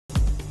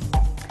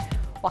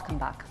Welcome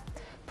back.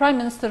 Prime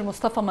Minister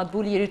Mustafa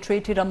Madbouli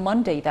reiterated on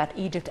Monday that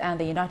Egypt and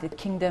the United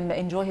Kingdom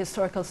enjoy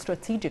historical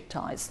strategic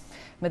ties.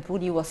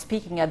 Madbouli was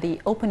speaking at the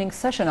opening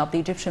session of the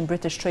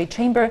Egyptian-British Trade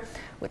Chamber,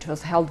 which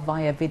was held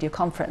via video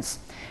conference.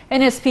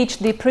 In his speech,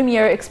 the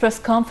Premier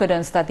expressed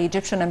confidence that the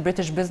Egyptian and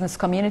British business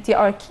community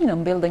are keen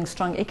on building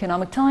strong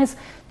economic ties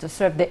to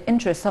serve the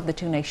interests of the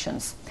two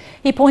nations.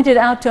 He pointed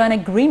out to an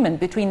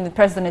agreement between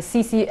President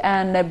Sisi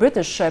and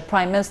British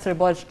Prime Minister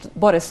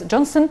Boris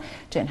Johnson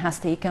to enhance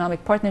the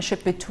economic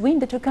partnership between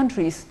the two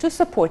countries to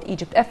support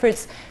Egypt's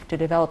efforts to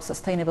develop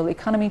sustainable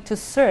economy to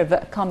serve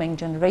coming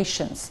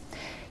generations.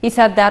 He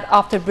said that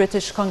after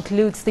British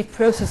concludes the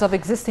process of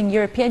existing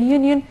European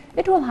Union,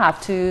 it will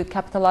have to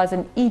capitalize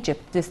on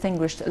Egypt's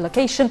distinguished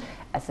location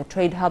as a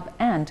trade hub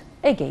and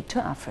a gate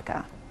to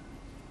Africa.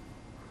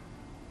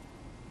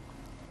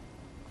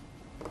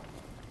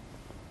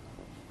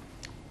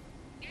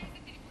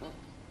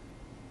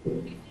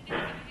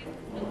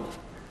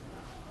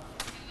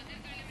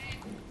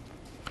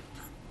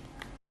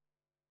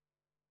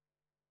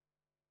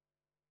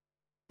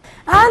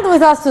 And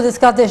with us to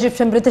discuss the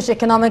Egyptian-British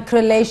economic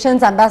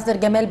relations, Ambassador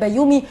Gamal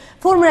Bayoumi,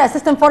 former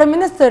Assistant Foreign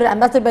Minister.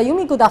 Ambassador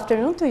Bayoumi, good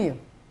afternoon to you.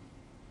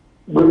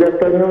 Good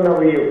afternoon, how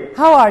are you?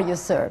 How are you,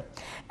 sir?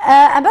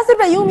 Ambassador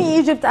Bayoumi,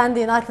 Egypt and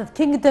the United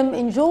Kingdom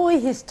enjoy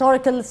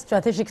historical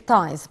strategic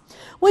ties.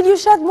 Will you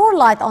shed more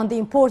light on the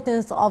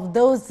importance of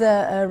those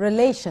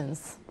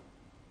relations?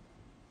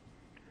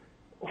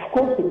 Of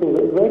course, it is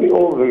a very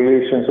old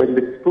relations, and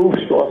it proves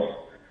to us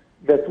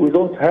that we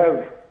don't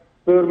have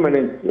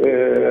permanent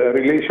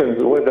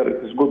relations, whether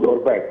it is good or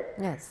bad.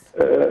 Yes.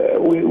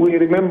 We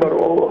remember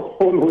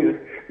always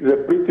the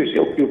British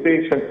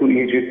occupation to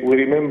Egypt. We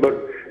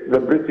remember the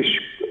British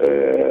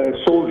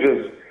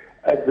soldiers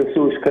at the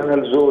Suez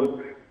Canal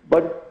zone.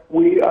 But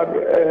we are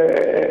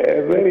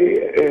a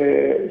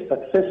very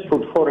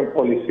successful foreign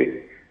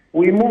policy.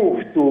 We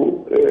moved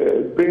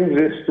to bring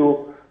this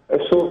to a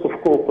sort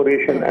of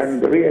cooperation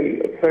and real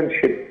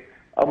friendship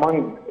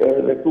among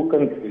the two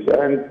countries.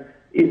 And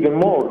even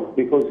more,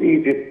 because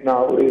Egypt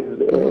now is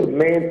a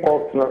main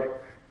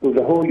partner to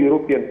the whole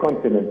European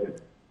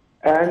continent.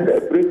 And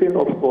Britain,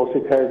 of course,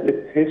 it has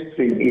its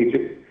history in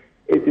Egypt.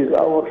 It is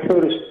our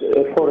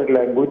first foreign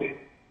language.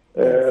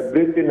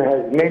 Britain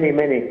has many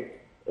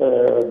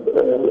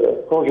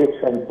projects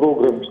and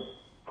programs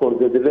for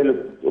the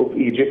development of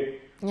Egypt.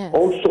 Yes.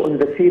 Also in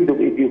the field of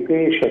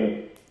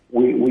education,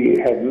 we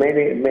have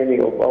many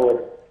of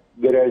our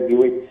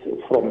graduates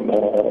from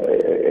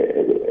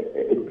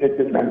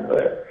Britain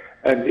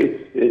and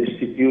its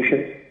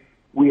institutions.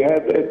 We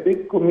have a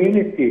big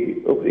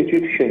community of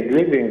Egyptians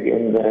living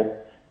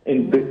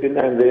in Britain,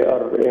 and they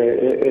are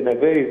in a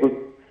very good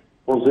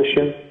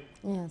position.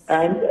 Yes.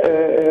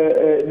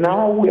 And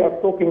now we are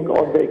talking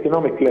on the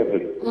economic level.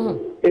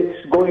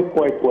 It's going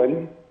quite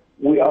well.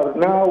 We are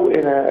now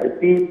in a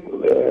deep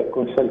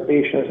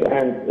consultations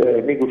and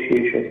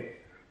negotiations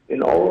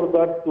in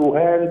order to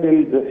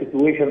handle the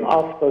situation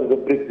after the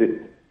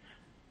Brexit.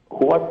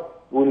 What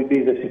will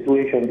be the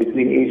situation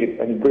between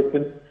Egypt and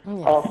Britain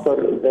after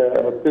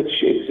the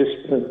British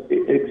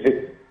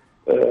exit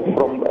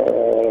from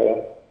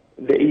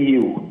the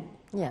EU?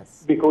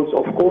 Yes. Because,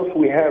 of course,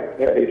 we have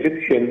the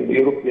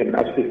Egyptian-European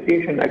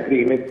Association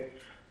Agreement,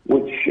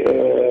 which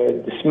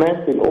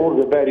dismantle all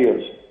the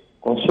barriers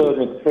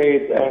concerning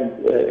trade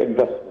and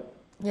investment.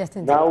 Yes,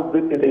 indeed. Now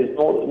Britain is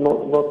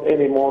not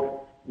anymore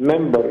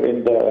member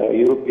in the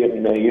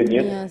European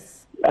Union.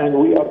 Yes. And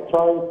we are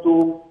trying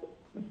to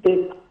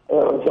take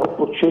the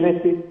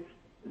opportunity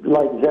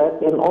like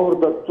that in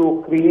order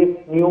to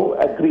create new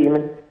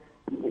agreement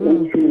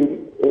which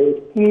will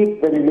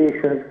keep the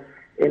relations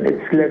in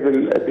its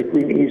level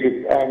between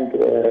Egypt and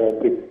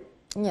Britain.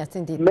 Yes,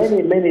 indeed.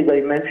 Many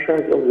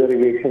dimensions of the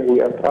relation.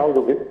 We are proud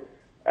of it,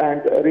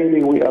 and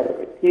really we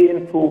are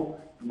keen to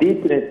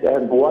deepen it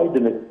and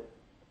widen it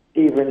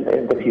even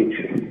in the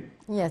future.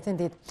 Yes,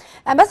 indeed.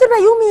 Ambassador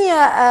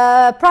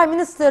Bayoumi, Prime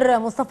Minister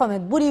Mustafa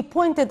Madbouli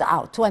pointed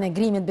out to an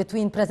agreement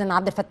between President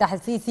Abdel Fattah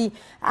al-Sisi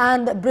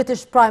and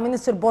British Prime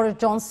Minister Boris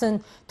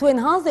Johnson to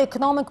enhance the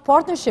economic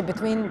partnership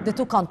between the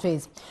two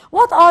countries.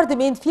 What are the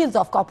main fields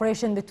of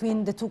cooperation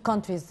between the two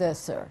countries,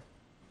 sir?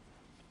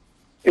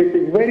 It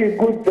is very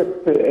good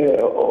that,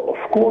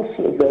 of course,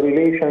 the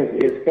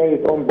relations is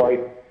carried on by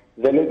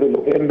the level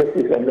of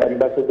embassies and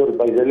ambassadors,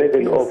 by the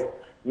level of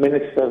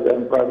ministers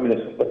and prime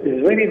ministers. But it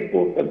is very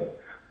important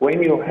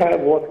when you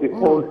have what we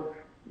call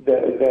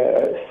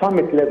the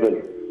summit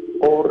level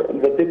or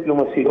the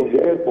diplomacy of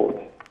the airport.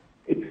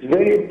 It's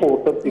very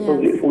important because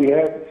if we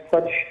have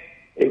such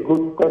a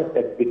good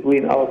contact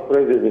between our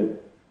president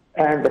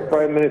and the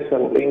Prime Minister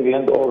of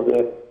England or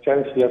the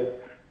Chancellor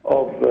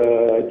of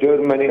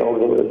Germany or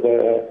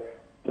the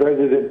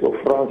President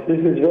of France, this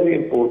is very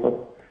important.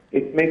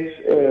 It makes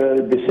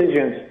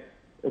decisions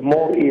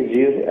more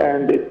easier,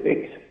 and it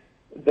makes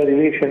the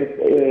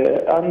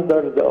relations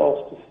under the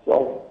auspices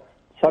of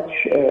such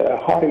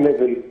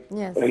high-level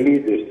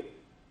leaders.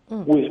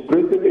 With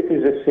Britain, it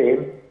is the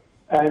same,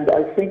 and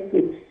I think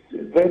it's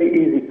very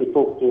easy to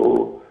talk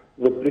to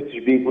the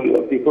British people,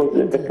 because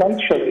the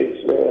culture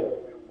is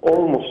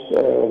almost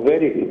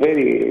very,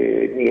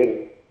 very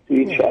near to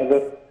each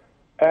other.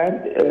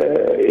 And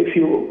if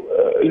you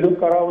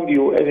look around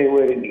you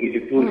anywhere in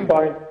Egypt, you will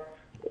find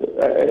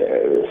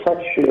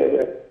such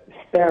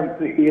stamp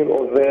here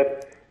or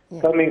there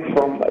coming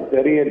from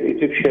the real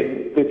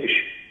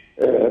Egyptian-British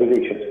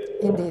relations.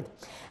 Indeed.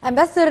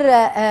 Ambassador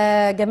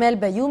Gamal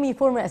Bayoumi,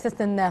 former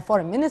Assistant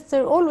Foreign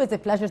Minister, always a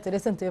pleasure to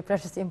listen to your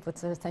precious input,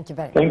 sir. Thank you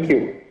very much. Thank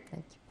you.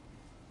 Thank you.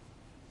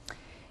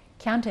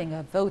 Counting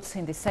of votes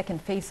in the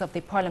second phase of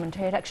the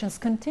parliamentary elections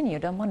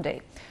continued on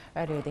Monday.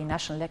 Earlier, the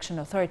National Election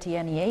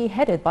Authority, NEA,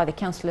 headed by the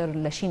Councillor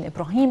Lashin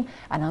Ibrahim,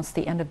 announced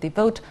the end of the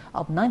vote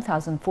of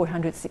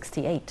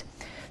 9,468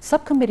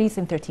 subcommittees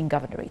in 13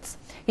 governorates.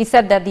 He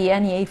said that the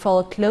NEA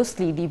followed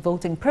closely the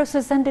voting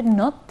process and did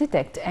not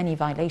detect any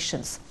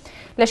violations.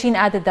 Lashin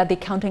added that the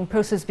counting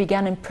process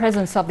began in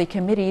presence of the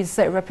committee's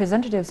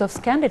representatives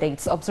of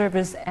candidates,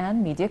 observers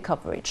and media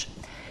coverage.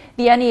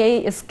 The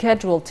NEA is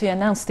scheduled to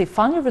announce the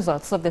final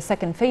results of the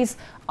second phase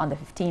on the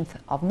 15th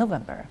of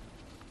November.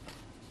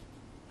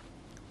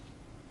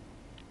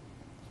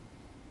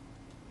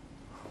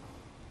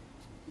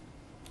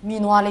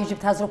 Meanwhile,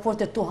 Egypt has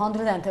reported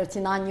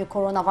 239 new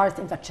coronavirus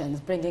infections,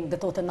 bringing the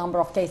total number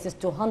of cases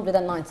to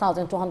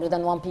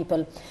 109,201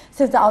 people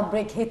since the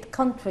outbreak hit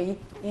country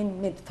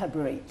in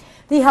mid-February.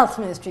 The Health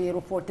Ministry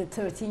reported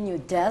 13 new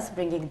deaths,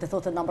 bringing the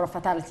total number of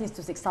fatalities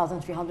to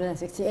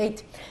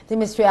 6,368. The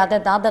ministry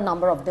added that the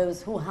number of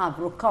those who have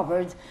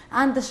recovered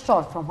and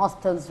discharged from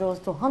hospitals rose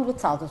to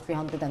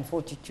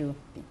 100,342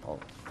 people.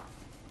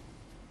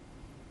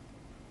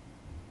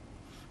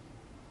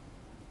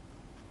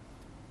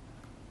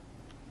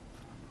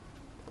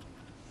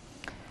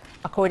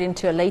 According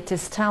to a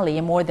latest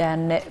tally, more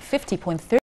than 50.3